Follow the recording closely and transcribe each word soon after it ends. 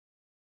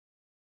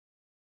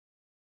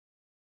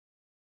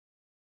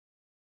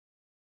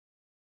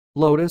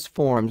Lotus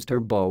Forms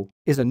Turbo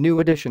is a new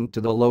addition to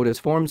the Lotus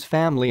Forms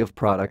family of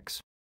products.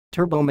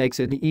 Turbo makes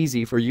it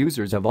easy for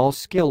users of all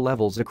skill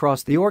levels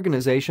across the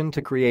organization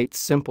to create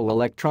simple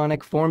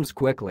electronic forms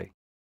quickly.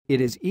 It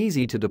is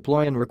easy to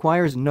deploy and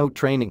requires no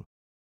training.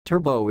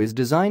 Turbo is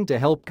designed to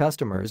help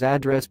customers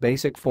address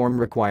basic form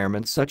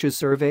requirements such as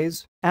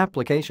surveys,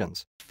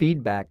 applications,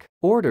 feedback,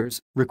 orders,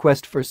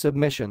 request for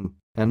submission,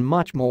 and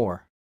much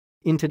more.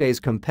 In today's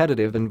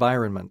competitive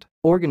environment,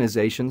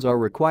 organizations are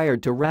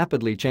required to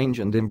rapidly change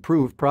and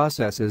improve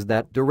processes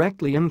that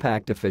directly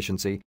impact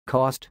efficiency,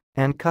 cost,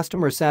 and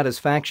customer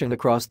satisfaction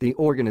across the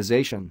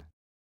organization.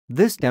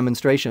 This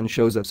demonstration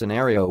shows a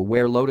scenario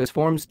where Lotus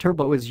Forms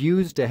Turbo is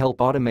used to help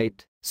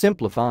automate,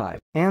 simplify,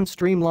 and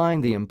streamline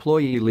the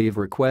employee leave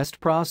request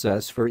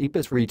process for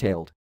IBM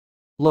Retail.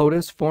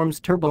 Lotus Forms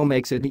Turbo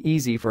makes it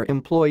easy for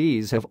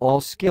employees of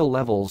all skill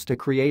levels to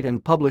create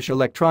and publish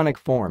electronic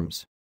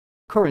forms.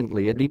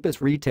 Currently at IBM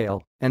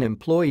Retail, an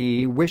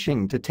employee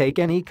wishing to take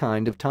any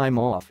kind of time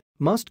off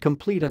must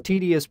complete a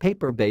tedious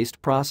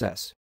paper-based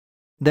process.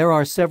 There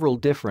are several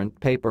different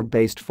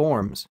paper-based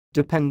forms,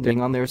 depending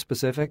on their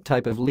specific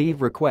type of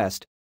leave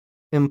request.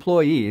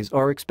 Employees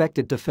are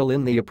expected to fill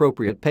in the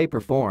appropriate paper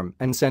form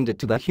and send it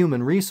to the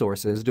Human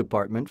Resources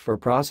Department for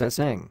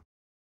processing.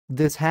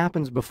 This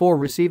happens before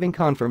receiving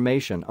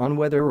confirmation on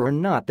whether or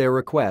not their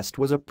request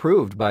was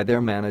approved by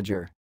their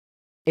manager.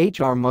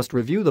 HR must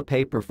review the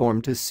paper form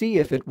to see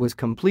if it was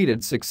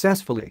completed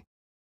successfully.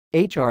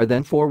 HR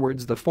then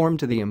forwards the form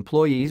to the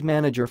employee's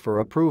manager for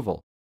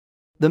approval.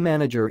 The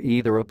manager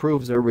either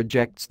approves or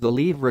rejects the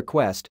leave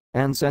request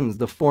and sends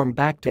the form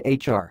back to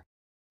HR.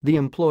 The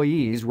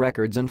employee's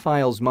records and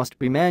files must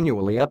be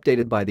manually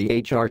updated by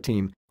the HR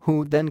team,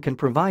 who then can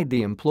provide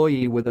the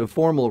employee with a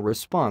formal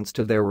response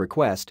to their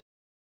request.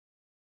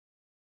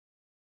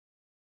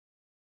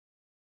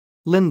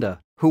 Linda,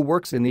 who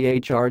works in the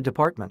HR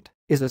department,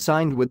 is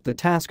assigned with the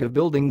task of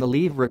building the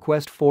leave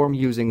request form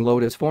using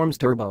Lotus Forms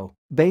Turbo,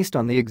 based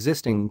on the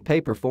existing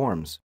paper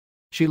forms.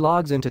 She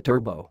logs into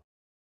Turbo.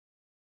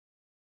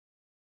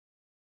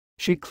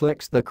 She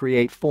clicks the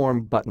Create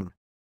Form button.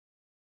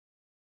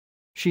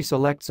 She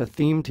selects a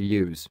theme to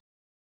use.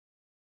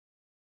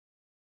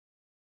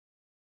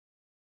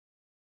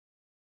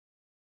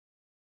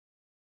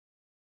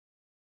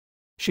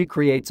 She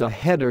creates a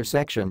header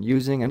section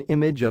using an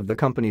image of the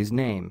company's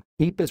name,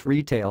 IBM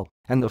Retail,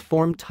 and the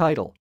form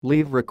title,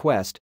 Leave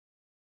Request.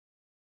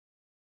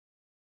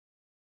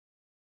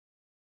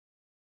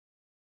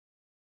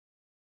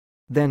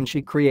 Then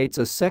she creates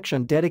a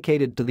section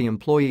dedicated to the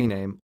employee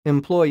name,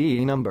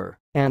 employee number,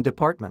 and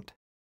department.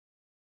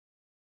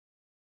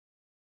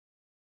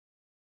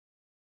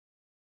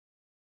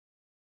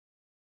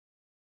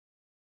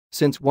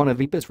 Since one of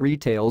IBM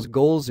Retail's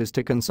goals is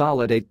to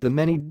consolidate the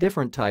many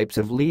different types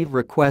of leave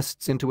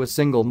requests into a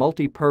single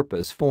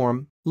multi-purpose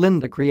form,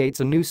 Linda creates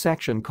a new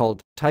section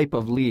called Type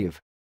of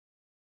Leave.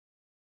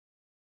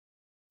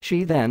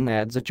 She then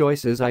adds a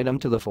choices item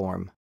to the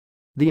form.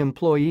 The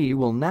employee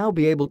will now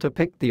be able to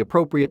pick the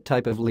appropriate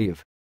type of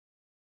leave.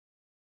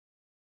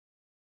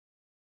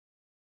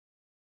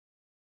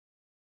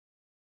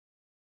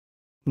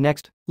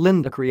 Next,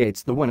 Linda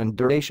creates the when and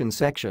duration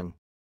section.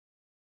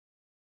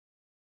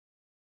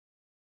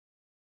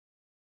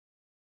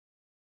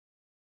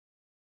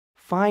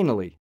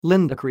 Finally,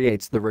 Linda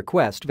creates the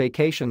request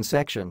vacation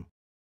section.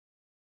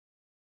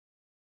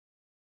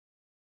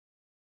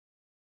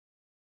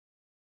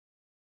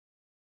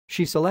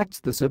 She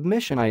selects the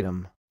submission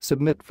item,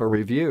 Submit for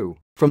Review,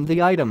 from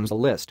the items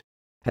list.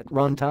 At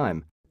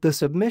runtime, the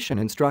submission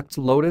instructs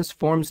Lotus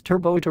Forms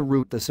Turbo to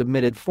route the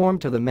submitted form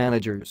to the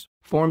manager's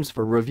Forms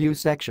for Review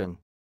section.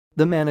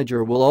 The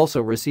manager will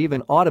also receive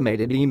an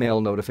automated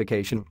email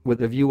notification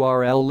with a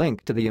URL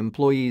link to the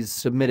employee's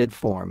submitted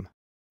form.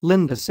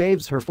 Linda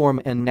saves her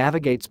form and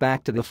navigates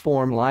back to the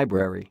form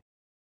library.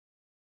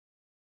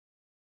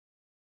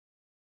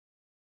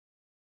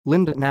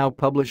 Linda now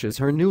publishes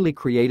her newly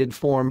created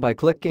form by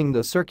clicking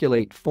the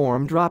Circulate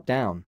Form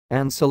drop-down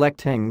and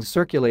selecting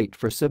Circulate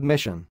for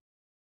submission.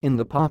 In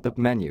the pop-up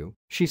menu,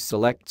 she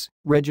selects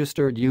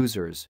Registered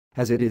Users,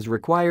 as it is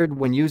required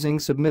when using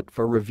Submit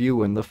for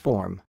Review in the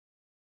form.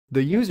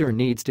 The user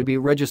needs to be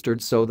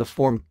registered so the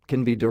form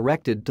can be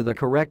directed to the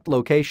correct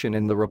location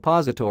in the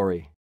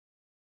repository.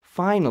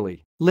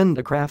 Finally,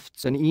 Linda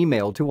crafts an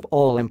email to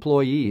all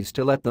employees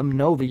to let them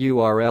know the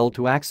URL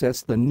to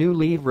access the new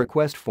leave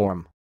request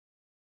form.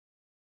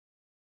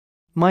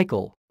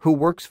 Michael, who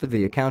works for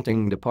the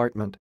accounting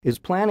department, is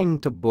planning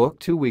to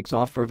book 2 weeks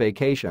off for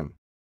vacation.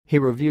 He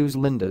reviews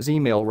Linda's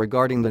email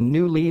regarding the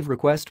new leave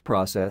request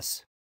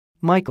process.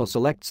 Michael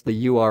selects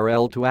the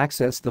URL to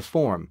access the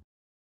form.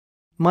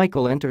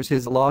 Michael enters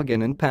his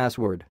login and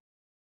password.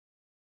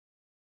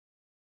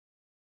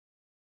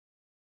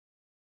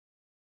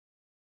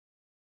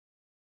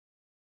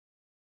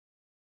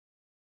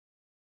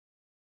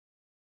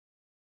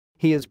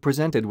 He is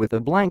presented with a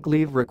blank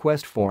leave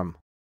request form.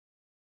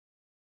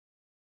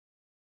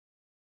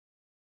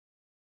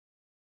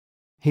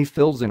 He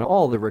fills in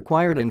all the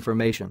required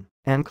information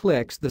and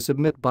clicks the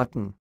Submit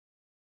button.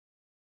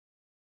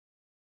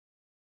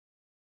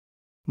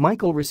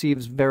 Michael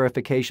receives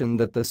verification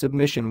that the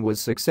submission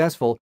was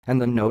successful and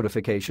the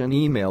notification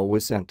email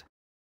was sent.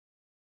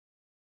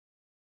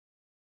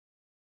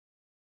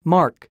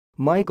 Mark,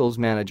 Michael's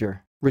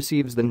manager,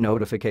 receives the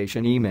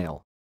notification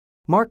email.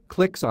 Mark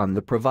clicks on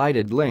the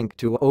provided link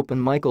to open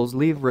Michael's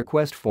leave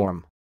request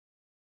form.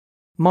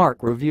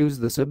 Mark reviews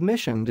the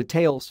submission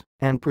details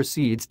and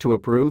proceeds to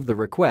approve the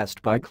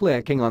request by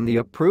clicking on the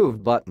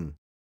Approve button.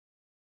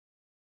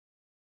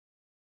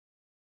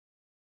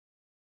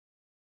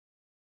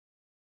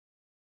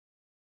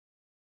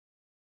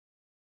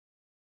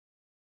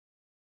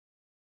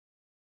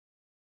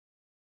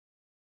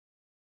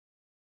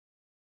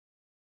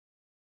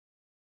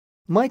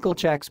 Michael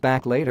checks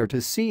back later to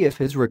see if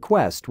his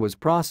request was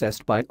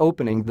processed by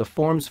opening the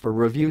Forms for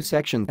Review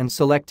section and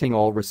selecting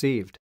All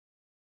Received.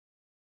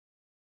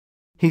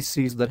 He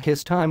sees that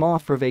his time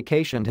off for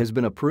vacation has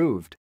been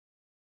approved.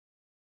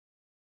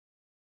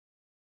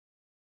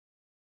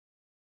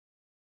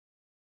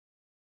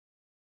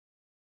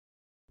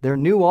 Their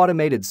new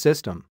automated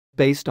system,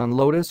 based on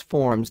Lotus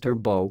Forms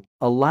Turbo,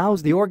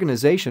 allows the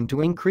organization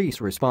to increase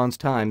response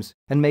times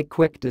and make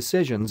quick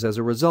decisions as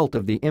a result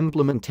of the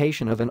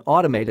implementation of an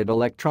automated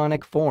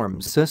electronic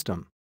forms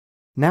system.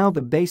 Now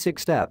the basic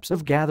steps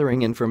of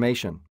gathering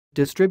information,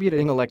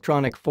 distributing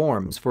electronic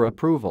forms for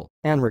approval,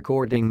 and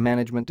recording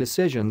management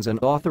decisions and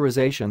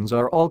authorizations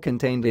are all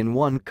contained in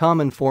one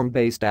common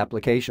form-based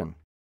application.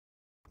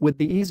 With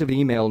the ease of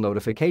email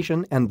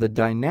notification and the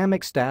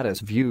dynamic status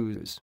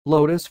views,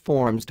 Lotus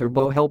Forms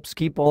Turbo helps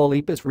keep all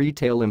IBM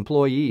retail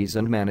employees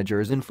and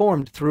managers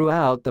informed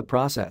throughout the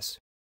process.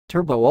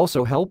 Turbo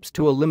also helps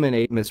to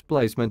eliminate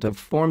misplacement of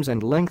forms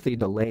and lengthy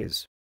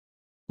delays.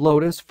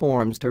 Lotus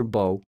Forms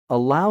Turbo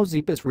allows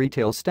IBM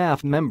retail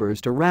staff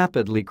members to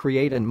rapidly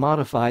create and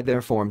modify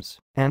their forms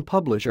and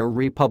publish or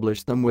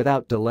republish them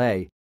without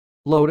delay.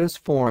 Lotus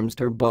Forms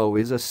Turbo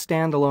is a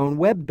standalone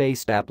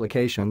web-based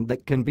application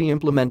that can be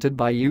implemented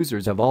by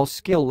users of all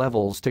skill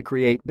levels to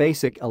create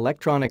basic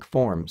electronic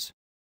forms.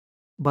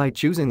 By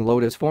choosing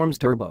Lotus Forms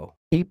Turbo,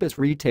 IBM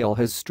Retail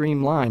has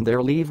streamlined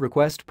their leave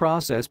request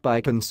process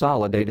by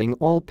consolidating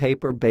all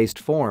paper-based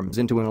forms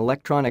into an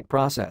electronic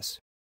process.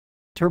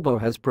 Turbo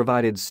has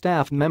provided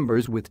staff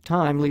members with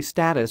timely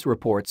status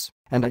reports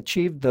and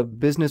achieved the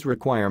business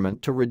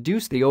requirement to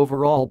reduce the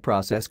overall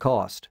process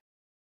cost.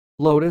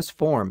 Lotus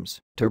Forms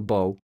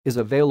Turbo is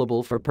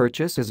available for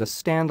purchase as a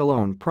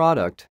standalone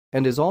product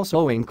and is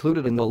also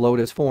included in the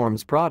Lotus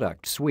Forms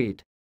product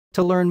suite.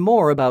 To learn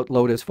more about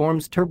Lotus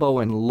Forms Turbo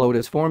and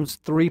Lotus Forms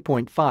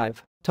 3.5,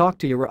 talk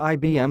to your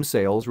IBM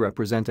sales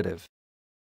representative.